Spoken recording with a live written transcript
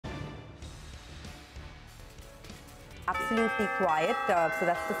absolutely quiet. So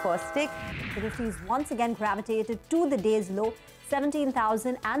that's the first take. The Nifty is once again gravitated to the day's low,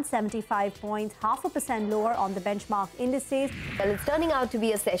 17,075 points, 0.5% lower on the benchmark indices. Well, it's turning out to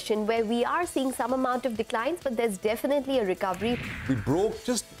be a session where we are seeing some amount of declines, but there's definitely a recovery. We broke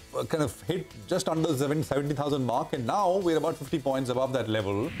just kind of hit just under 70,000 mark, and now we're about 50 points above that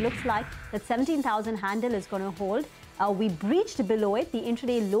level. Looks like that 17,000 handle is going to hold. We breached below it. The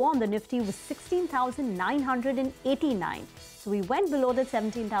intraday low on the Nifty was 16,989. So we went below the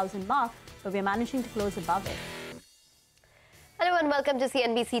 17,000 mark, but we're managing to close above it. Hello and welcome to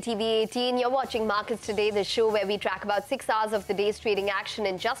CNBC TV18. You're watching Markets Today, the show where we track about 6 hours of the day's trading action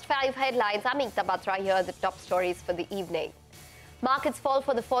in just 5 headlines. I'm Ekta Batra. Here are the top stories for the evening. Markets fall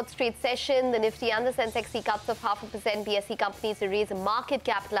for the fourth straight session. The Nifty and the sensex see cuts of 0.5%. BSE companies to raise a market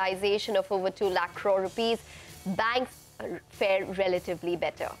capitalization of over 2 lakh crore rupees. Banks fare relatively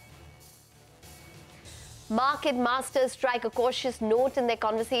better. Market masters strike a cautious note in their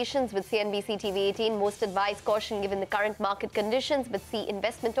conversations with CNBC TV18. Most advise caution given the current market conditions, but see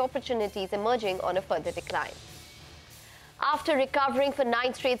investment opportunities emerging on a further decline. After recovering for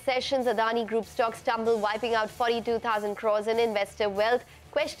 9 straight sessions, Adani Group stocks tumble, wiping out 42,000 crores in investor wealth.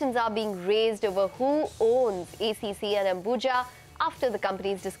 Questions are being raised over who owns ACC and Ambuja after the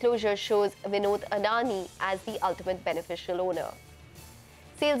company's disclosure shows Vinod Adani as the ultimate beneficial owner.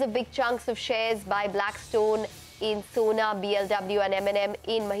 Sales of big chunks of shares by Blackstone in Sona, BLW and M&M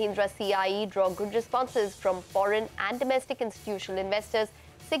in Mahindra CIE draw good responses from foreign and domestic institutional investors,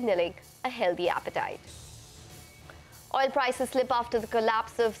 signaling a healthy appetite. Oil prices slip after the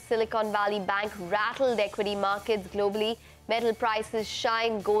collapse of Silicon Valley Bank rattled equity markets globally. Metal prices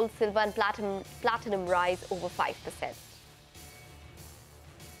shine, gold, silver and platinum rise over 5%.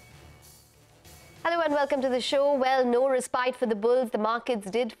 Hello and welcome to the show. Well, no respite for the bulls. The markets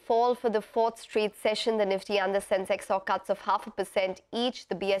did fall for the fourth straight session. The Nifty and the sensex saw cuts of 0.5% each.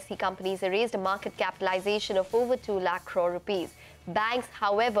 The BSE companies raised a market capitalization of over 2 lakh crore rupees. Banks,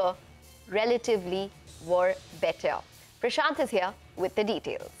 however, relatively were better. Prashant is here with the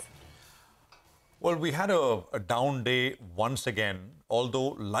details. Well, we had a down day once again,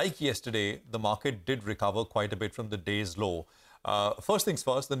 although like yesterday, the market did recover quite a bit from the day's low. First things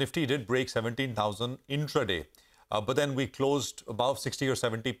first, the Nifty did break 17,000 intraday, but then we closed above 60 or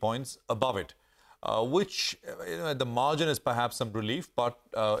 70 points above it, which at the margin is perhaps some relief, but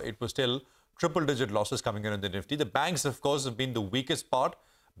it was still triple-digit losses coming in the Nifty. The banks, of course, have been the weakest part.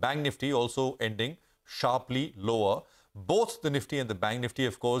 Bank Nifty also ending sharply lower. Both the Nifty and the Bank Nifty,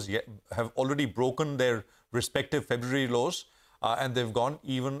 of course, have already broken their respective February lows, and they've gone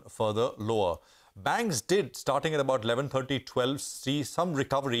even further lower. Banks did, starting at about 11:30-12, see some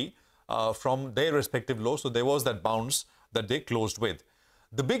recovery from their respective lows. So there was that bounce that they closed with.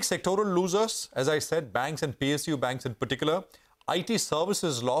 The big sectoral losers, as I said, banks and PSU banks in particular. IT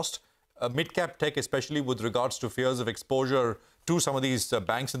services lost, mid-cap tech, especially with regards to fears of exposure to some of these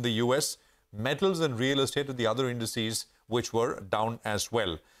banks in the US. Metals and real estate are the other indices which were down as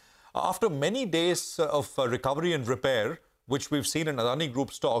well. After many days of recovery and repair, which we've seen in Adani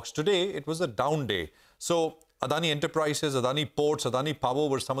Group stocks, today it was a down day. So Adani Enterprises, Adani Ports, Adani Power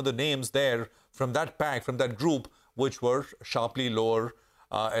were some of the names there from that pack, from that group, which were sharply lower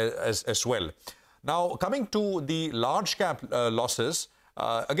as well. Now, coming to the large cap losses,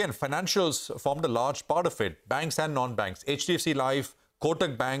 again, financials formed a large part of it. Banks and non-banks, HDFC Life,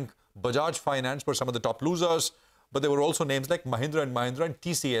 Kotak Bank, Bajaj Finance were some of the top losers, but there were also names like Mahindra and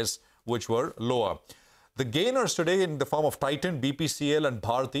TCS, which were lower. The gainers today in the form of Titan, BPCL and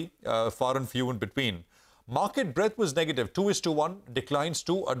Bharti, far and few in between. Market breadth was negative, 2:1, declines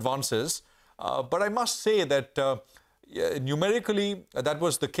to advances. But I must say that numerically that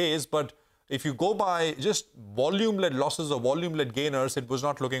was the case. But if you go by just volume-led losses or volume-led gainers, it was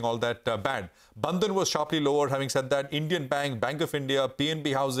not looking all that bad. Bandhan was sharply lower. Having said that, Indian Bank, Bank of India,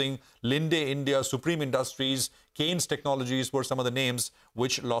 PNB Housing, Linde India, Supreme Industries, Keynes Technologies were some of the names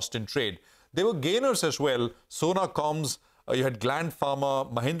which lost in trade. There were gainers as well. Sona Comms, you had Gland Pharma,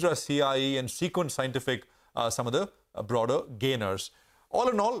 Mahindra CIE and Sequent Scientific, some of the broader gainers. All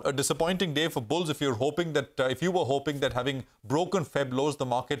in all, a disappointing day for bulls if you were hoping that having broken Feb lows, the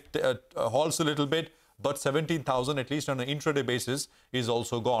market halts a little bit, but 17,000, at least on an intraday basis, is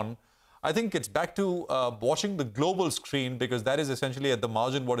also gone. I think it's back to watching the global screen, because that is essentially at the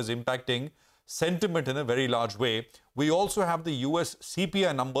margin what is impacting sentiment in a very large way. We also have the US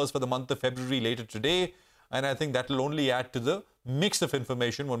CPI numbers for the month of February later today, and I think that will only add to the mix of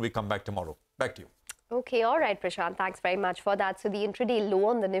information when we come back tomorrow. Back to you. Okay, all right, Prashant. Thanks very much for that. So the intraday low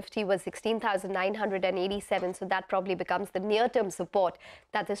on the Nifty was 16,987. So that probably becomes the near-term support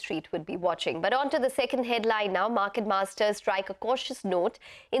that the street would be watching. But on to the second headline now. Market masters strike a cautious note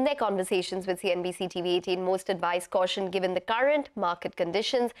in their conversations with CNBC-TV18. Most advise caution given the current market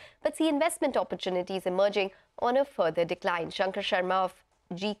conditions, but see investment opportunities emerging on a further decline. Shankar Sharma of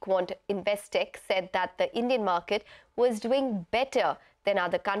G-Quant Investec said that the Indian market was doing better than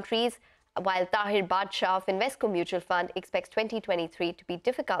other countries, while Tahir Badshah of Invesco Mutual Fund expects 2023 to be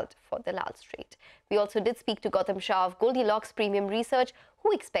difficult for Dalal Street. We also did speak to Gautam Shah of Goldilocks Premium Research,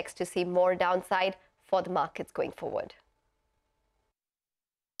 who expects to see more downside for the markets going forward.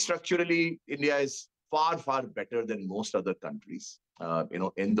 Structurally, India is far, far better than most other countries,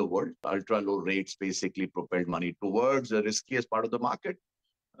 in the world. Ultra low rates basically propelled money towards the riskiest part of the market,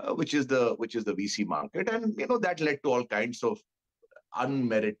 which is the VC market, and that led to all kinds of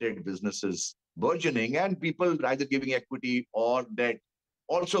unmerited businesses burgeoning, and people either giving equity or debt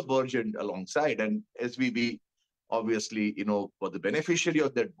also burgeoned alongside. And SVB obviously, were the beneficiary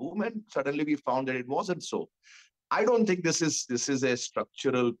of that boom, and suddenly we found that it wasn't so. I don't think this is a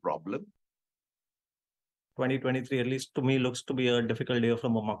structural problem. 2023, at least to me, looks to be a difficult year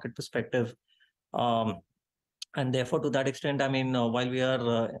from a market perspective. And therefore, to that extent, I mean, while we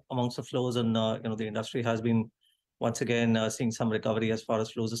are amongst the flows and, the industry has been once again seeing some recovery as far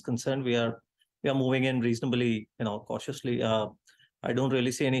as flows is concerned, we are moving in reasonably, cautiously. I don't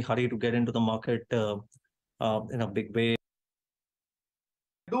really see any hurry to get into the market in a big way.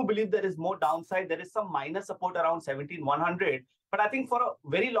 I do believe there is more downside. There is some minor support around 17,100. But I think for a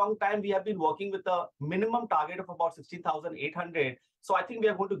very long time, we have been working with a minimum target of about 16,800. So I think we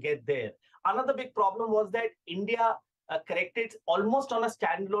are going to get there. Another big problem was that India corrected almost on a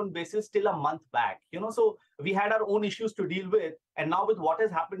standalone basis till a month back. So we had our own issues to deal with. And now with what has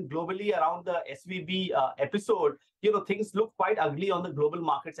happened globally around the SVB episode, things look quite ugly on the global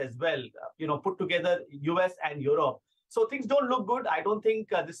markets as well, put together US and Europe. So things don't look good. I don't think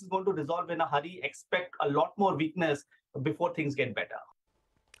this is going to resolve in a hurry. Expect a lot more weakness before things get better.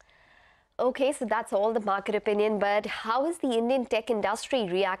 Okay, so that's all the market opinion. But how is the Indian tech industry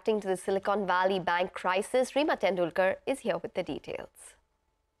reacting to the Silicon Valley Bank crisis? Reema Tendulkar is here with the details.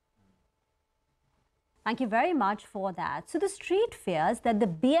 Thank you very much for that. So the street fears that the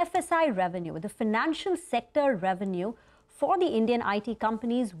BFSI revenue, the financial sector revenue for the Indian IT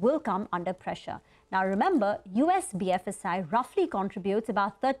companies will come under pressure. Now remember, US BFSI roughly contributes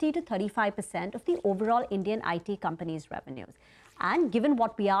about 30 to 35% of the overall Indian IT companies' revenues. And given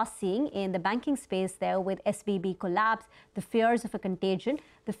what we are seeing in the banking space there with SVB collapse, the fears of a contagion,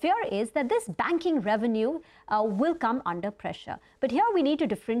 the fear is that this banking revenue will come under pressure. But here we need to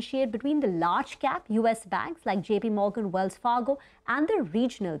differentiate between the large cap US banks like JP Morgan, Wells Fargo, and the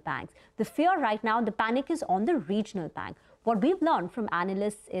regional banks. The fear right now, the panic is on the regional bank. What we've learned from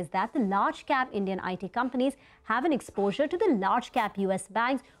analysts is that the large cap Indian IT companies have an exposure to the large cap US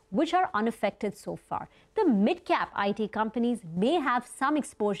banks, which are unaffected so far. The mid-cap IT companies may have some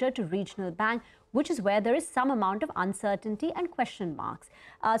exposure to regional bank, which is where there is some amount of uncertainty and question marks.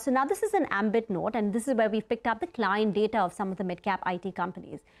 So now this is an ambit note, and this is where we've picked up the client data of some of the mid-cap IT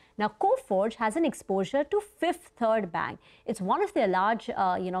companies. Now, Coforge has an exposure to Fifth Third Bank. It's one of their large,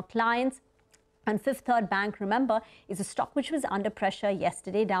 clients. And Fifth Third Bank, remember, is a stock which was under pressure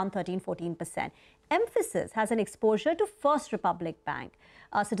yesterday, down 13-14%. Infosys has an exposure to First Republic Bank.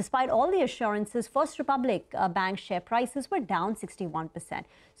 So despite all the assurances, First Republic Bank share prices were down 61%.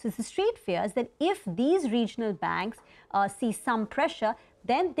 So the street fears that if these regional banks see some pressure,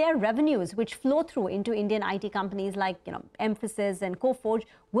 then their revenues, which flow through into Indian IT companies like Infosys and Coforge,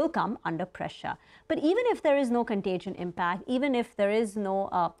 will come under pressure. But even if there is no contagion impact, even if there is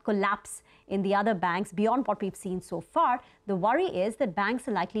no collapse in the other banks beyond what we've seen so far, the worry is that banks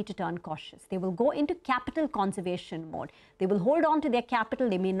are likely to turn cautious. They will go into capital conservation mode. They will hold on to their capital.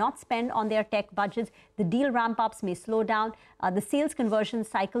 They may not spend on their tech budgets. The deal ramp-ups may slow down. The sales conversion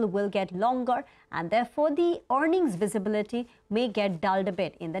cycle will get longer, and therefore the earnings visibility may get dulled a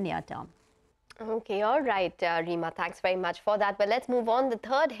bit in the near term. Okay, all right, Reema, thanks very much for that. But let's move on. The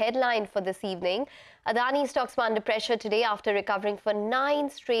third headline for this evening. Adani stocks were under pressure today after recovering for 9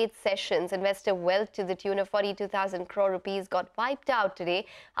 straight sessions. Investor wealth to the tune of 42,000 crore rupees got wiped out today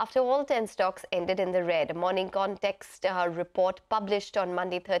after all 10 stocks ended in the red. A Morning Context report published on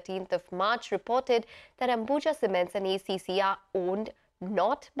Monday, 13th of March, reported that Ambuja Cements and ACC are owned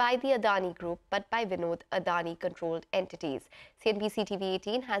not by the Adani Group, but by Vinod Adani-controlled entities.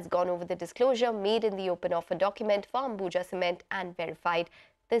 CNBC-TV18 has gone over the disclosure made in the open offer document for Ambuja Cement and verified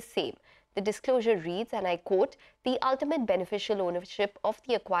the same. The disclosure reads, and I quote, "The ultimate beneficial ownership of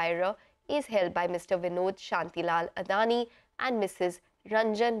the acquirer is held by Mr. Vinod Shantilal Adani and Mrs.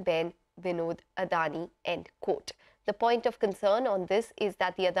 Ranjan Ben Vinod Adani, end quote. The point of concern on this is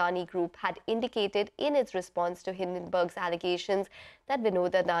that the Adani Group had indicated in its response to Hindenburg's allegations that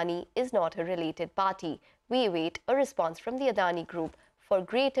Vinod Adani is not a related party. We await a response from the Adani Group for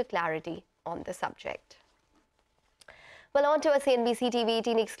greater clarity on the subject. Well, on to a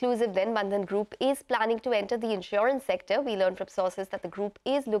CNBC-TV18 exclusive then. Bandhan Group is planning to enter the insurance sector. We learned from sources that the group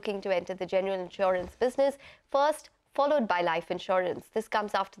is looking to enter the general insurance business first, followed by life insurance. This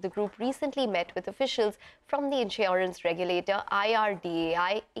comes after the group recently met with officials from the insurance regulator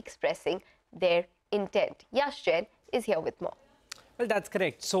IRDAI expressing their intent. Yash Jain is here with more. Well, that's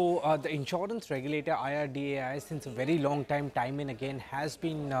correct. So the insurance regulator IRDAI, since a very long time and again, has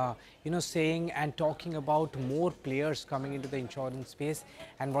been saying and talking about more players coming into the insurance space.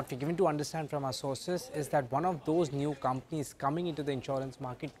 And what we're given to understand from our sources is that one of those new companies coming into the insurance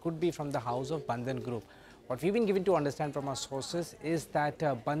market could be from the house of Bandhan Group. What we've been given to understand from our sources is that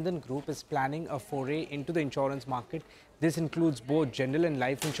Bandhan Group is planning a foray into the insurance market. This includes both general and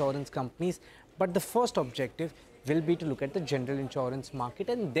life insurance companies. But the first objective will be to look at the general insurance market,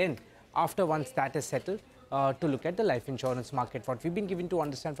 and then after once that is settled, to look at the life insurance market. What we've been given to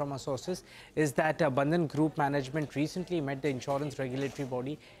understand from our sources is that Bandhan Group management recently met the insurance regulatory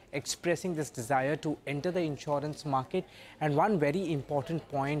body expressing this desire to enter the insurance market. And one very important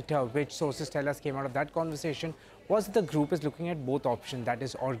point which sources tell us came out of that conversation was the group is looking at both options, that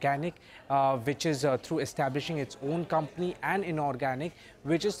is organic, which is through establishing its own company, and inorganic,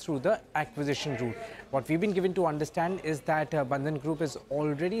 which is through the acquisition route. What we've been given to understand is that Bandhan Group is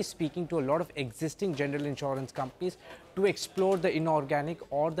already speaking to a lot of existing general insurance companies to explore the inorganic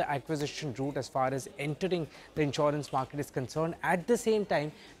or the acquisition route as far as entering the insurance market is concerned. At the same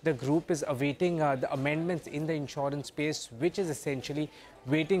time, the group is awaiting the amendments in the insurance space, which is essentially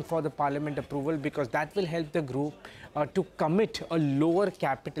waiting for the parliament approval, because that will help the group to commit a lower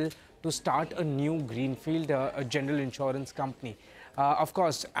capital to start a new greenfield general insurance company. Of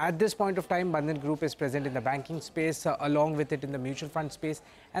course, at this point of time, Bandhan Group is present in the banking space, along with it in the mutual fund space,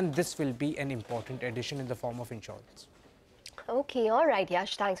 and this will be an important addition in the form of insurance. Okay, all right,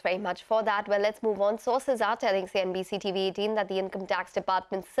 Yash, thanks very much for that. Well, let's move on. Sources are telling CNBC-TV18 that the Income Tax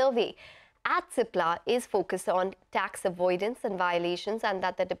Department survey at Cipla is focused on tax avoidance and violations, and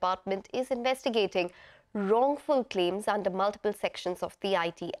that the department is investigating wrongful claims under multiple sections of the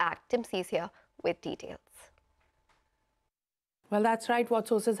IT Act. Tim is here with details. Well, that's right. What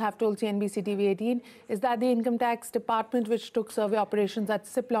sources have told CNBC-TV18 is that the Income Tax Department, which took survey operations at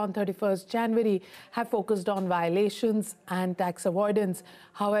Cipla on 31st January, have focused on violations and tax avoidance.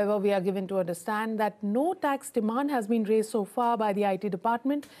 However, we are given to understand that no tax demand has been raised so far by the IT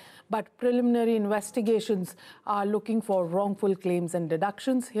department, but preliminary investigations are looking for wrongful claims and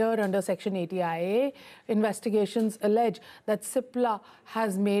deductions. Here, under Section 80IA, investigations allege that Cipla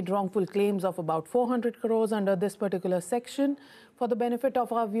has made wrongful claims of about 400 crores under this particular section. For the benefit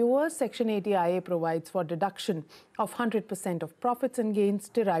of our viewers, Section 80IA provides for deduction of 100% of profits and gains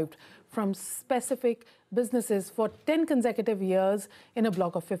derived from specific businesses for 10 consecutive years in a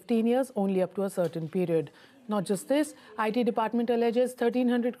block of 15 years, only up to a certain period. Not just this, IT department alleges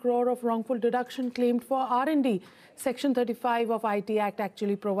 1,300 crore of wrongful deduction claimed for R&D. Section 35 of IT Act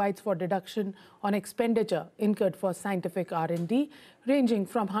actually provides for deduction on expenditure incurred for scientific R&D, ranging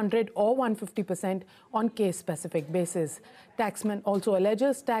from 100 or 150% on case-specific basis. Taxman also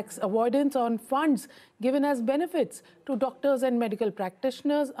alleges tax avoidance on funds given as benefits to doctors and medical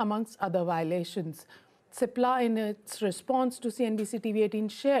practitioners, amongst other violations. Cipla, in its response to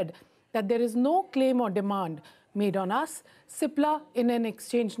CNBC-TV18, shared that there is no claim or demand made on us. Cipla, in an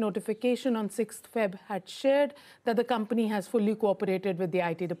exchange notification on 6th Feb, had shared that the company has fully cooperated with the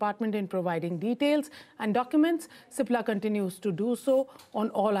IT department in providing details and documents. Cipla continues to do so on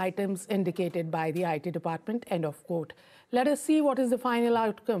all items indicated by the IT department, end of quote. Let us see what is the final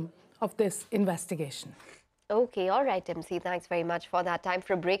outcome of this investigation. Okay, all right, MC. Thanks very much for that. Time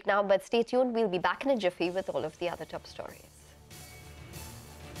for a break now, but stay tuned. We'll be back in a jiffy with all of the other top stories.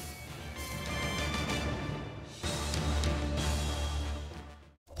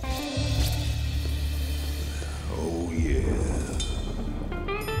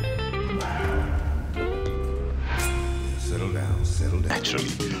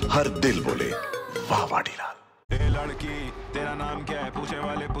 Naturally हर दिल बोले वाह वाडीलाल। लड़की तेरा नाम क्या है, पूछे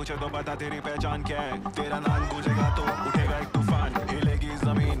वाले पूछे तो बता तेरी पहचान क्या है। तेरा नाम गूंजेगा तो उठेगा एक तूफान, हिलेगी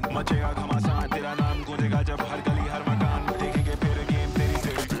जमीन मचेगा घमासान। तेरा नाम गूंजेगा जब हर गली हर मकान देखेंगे फिर गेम तेरी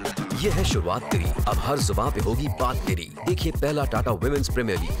से। ये है शुरुआत तेरी, अब हर जुबान पे होगी बात तेरी। देखिए पहला टाटा वुमेन्स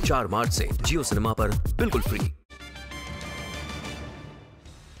प्रीमियर लीग 4 मार्च से जियो सिनेमा पर बिल्कुल free.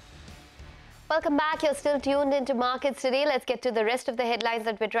 Welcome back. You're still tuned into markets today. Let's get to the rest of the headlines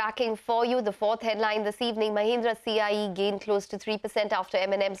that we're tracking for you. The fourth headline this evening, Mahindra CIE gained close to 3% after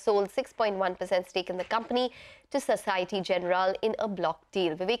M&M sold 6.1% stake in the company to Societe Generale in a block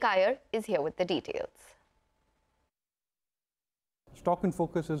deal. Vivek Iyer is here with the details. Stock in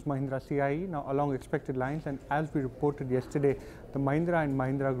focus is Mahindra CIE, now along expected lines, and as we reported yesterday, the Mahindra and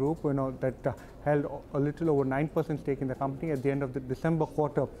Mahindra Group, that held a little over 9% stake in the company at the end of the December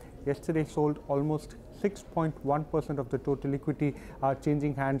quarter, yesterday sold almost 6.1% of the total equity,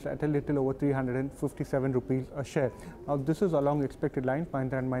 changing hands at a little over 357 rupees a share. Now, this is along expected lines.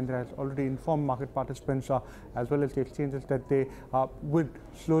 Mahindra and Mahindra has already informed market participants as well as the exchanges that they would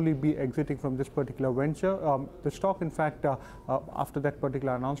slowly be exiting from this particular venture. The stock, in fact, after that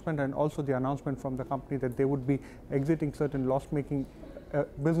particular announcement and also the announcement from the company that they would be exiting certain loss-making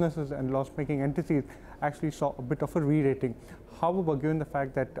businesses and loss-making entities, actually saw a bit of a re-rating. However, given the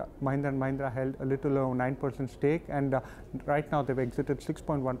fact that Mahindra and Mahindra held a little over 9% stake and right now they've exited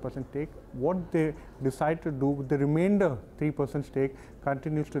 6.1% stake, what they decide to do with the remainder 3% stake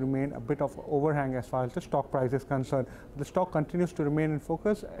continues to remain a bit of overhang as far as the stock price is concerned. The stock continues to remain in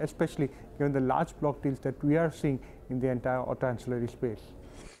focus, especially given the large block deals that we are seeing in the entire auto ancillary space.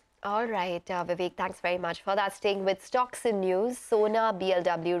 All right, Vivek, thanks very much for that. Staying with stocks in news, Sona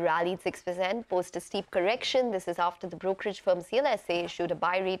BLW rallied 6%, post a steep correction. This is after the brokerage firm CLSA issued a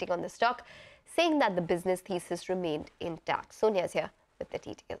buy rating on the stock, saying that the business thesis remained intact. Sonia's here with the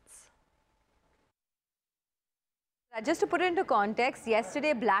details. Just to put it into context,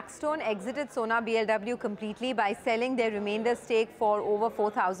 yesterday Blackstone exited Sona BLW completely by selling their remainder stake for over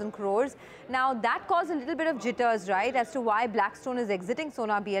 4,000 crores. Now that caused a little bit of jitters, right, as to why Blackstone is exiting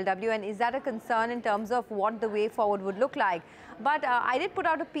Sona BLW, and is that a concern in terms of what the way forward would look like? But I did put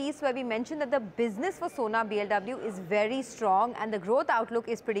out a piece where we mentioned that the business for Sona BLW is very strong and the growth outlook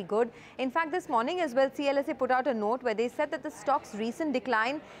is pretty good. In fact, this morning as well, CLSA put out a note where they said that the stock's recent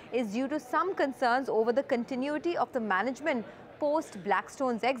decline is due to some concerns over the continuity of the management post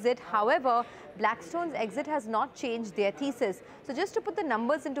Blackstone's exit. However, Blackstone's exit has not changed their thesis. So just to put the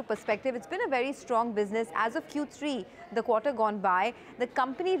numbers into perspective, it's been a very strong business. As of Q3, the quarter gone by, the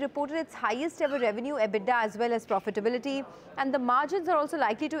company reported its highest ever revenue, EBITDA as well as profitability, and the margins are also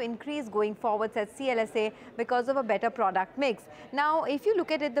likely to increase going forward, says CLSA, because of a better product mix. Now, if you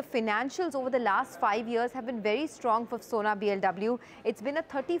look at it, the financials over the last 5 years have been very strong for Sona BLW. It's been a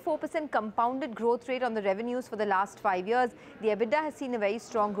 34% compounded growth rate on the revenues for the last 5 years. The EBITDA has seen a very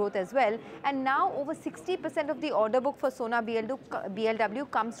strong growth as well, and now over 60% of the order book for Sona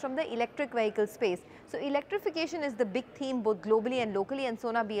BLW comes from the electric vehicle space. So electrification is the big theme both globally and locally, and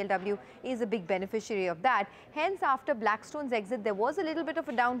Sona BLW is a big beneficiary of that. Hence, after Blackstone's exit, there was a little bit of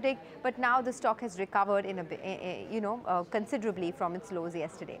a downtick, but now the stock has recovered in considerably from its lows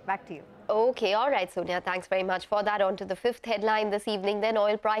yesterday. Back to you. Okay, all right, Sonia, thanks very much for that. On to the fifth headline this evening. Then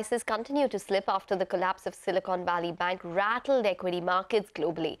oil prices continue to slip after the collapse of Silicon Valley Bank rattled equity markets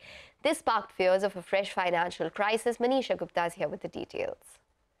globally. This sparked fears of a fresh financial crisis. Manisha Gupta is here with the details.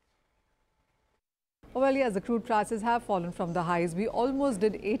 Well, yes, the crude prices have fallen from the highs. We almost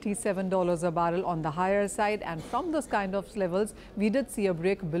did $87 a barrel on the higher side, and from those kind of levels, we did see a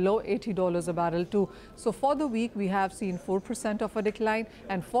break below $80 a barrel too. So for the week, we have seen 4% of a decline,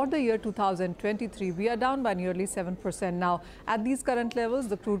 and for the year 2023, we are down by nearly 7% now. At these current levels,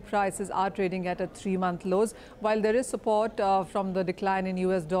 the crude prices are trading at a 3-month lows. While there is support from the decline in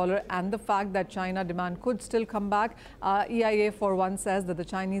US dollar and the fact that China demand could still come back, EIA for one says that the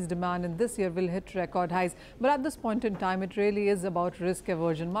Chinese demand in this year will hit record highs. But at this point in time, it really is about risk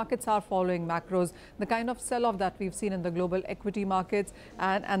aversion. Markets are following macros. The kind of sell-off that we've seen in the global equity markets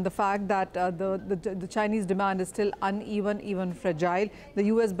and the fact that the Chinese demand is still uneven, even fragile. The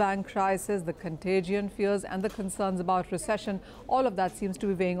US bank crisis, the contagion fears and the concerns about recession, all of that seems to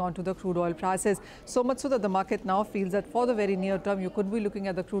be weighing on to the crude oil prices. So much so that the market now feels that for the very near term, you could be looking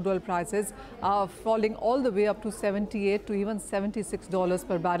at the crude oil prices falling all the way up to $78 to even $76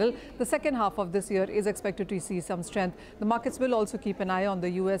 per barrel. The second half of this year is expected to see some strength. The markets will also keep an eye on the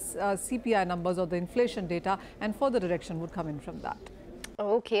US CPI numbers or the inflation data, and further direction would come in from that.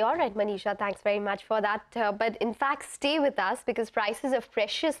 Okay, all right, Manisha, thanks very much for that. But in fact, stay with us because prices of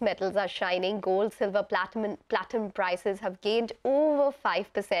precious metals are shining. Gold, silver, platinum prices have gained over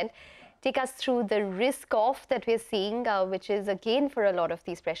 5%. Take us through the risk off that we're seeing, which is a gain for a lot of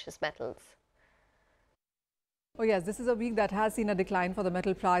these precious metals. Oh yes, this is a week that has seen a decline for the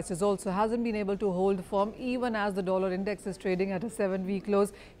metal prices. Also hasn't been able to hold firm even as the dollar index is trading at a 7-week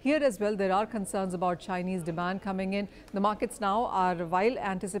lows. Here as well, there are concerns about Chinese demand coming in. The markets now are, while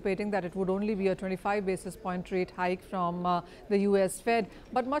anticipating that it would only be a 25 basis point rate hike from the US Fed,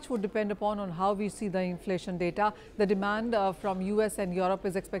 but much would depend upon on how we see the inflation data. The demand from US and Europe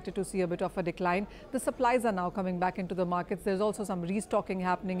is expected to see a bit of a decline. The supplies are now coming back into the markets. There's also some restocking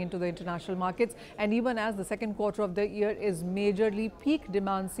happening into the international markets, and even as the second quarter of the year is majorly peak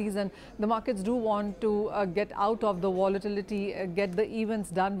demand season, the markets do want to get out of the volatility, get the events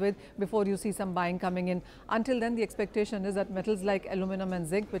done with before you see some buying coming in. Until then, the expectation is that metals like aluminum and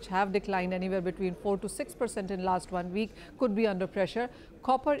zinc, which have declined anywhere between 4 to 6% in last 1 week, could be under pressure.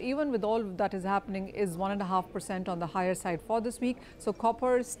 Copper, even with all that is happening, is 1.5% on the higher side for this week. So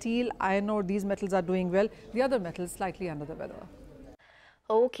copper, steel, iron ore, these metals are doing well. The other metals slightly under the weather.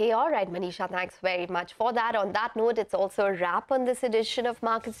 Okay, all right, Manisha, thanks very much for that. On that note, it's also a wrap on this edition of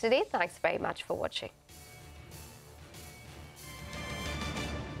Markets Today. Thanks very much for watching.